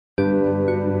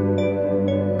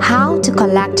to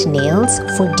collect nails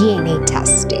for DNA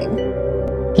testing.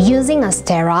 Using a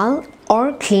sterile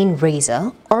or clean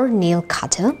razor or nail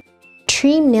cutter,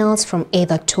 trim nails from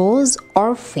either toes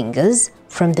or fingers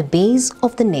from the base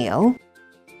of the nail.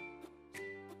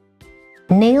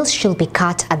 Nails should be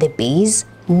cut at the base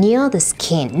near the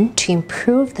skin to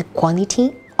improve the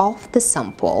quality of the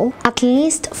sample. At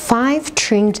least 5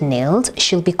 trimmed nails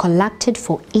should be collected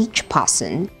for each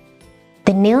person.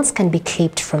 The nails can be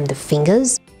clipped from the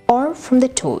fingers or from the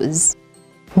toes.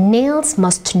 Nails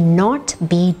must not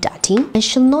be dirty and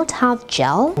should not have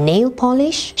gel, nail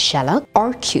polish, shellac,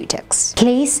 or cutex.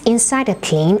 Place inside a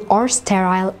clean or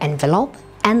sterile envelope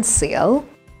and seal.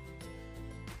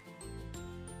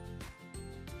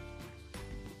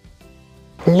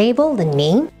 Label the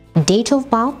name, date of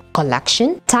birth,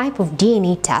 collection, type of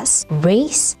DNA test,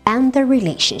 race, and the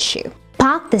relationship.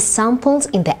 Pack the samples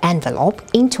in the envelope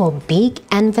into a big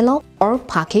envelope or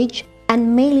package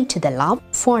and mail it to the lab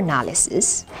for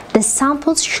analysis. The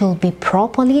samples should be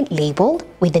properly labeled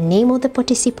with the name of the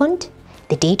participant,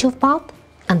 the date of birth,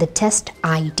 and the test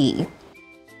ID.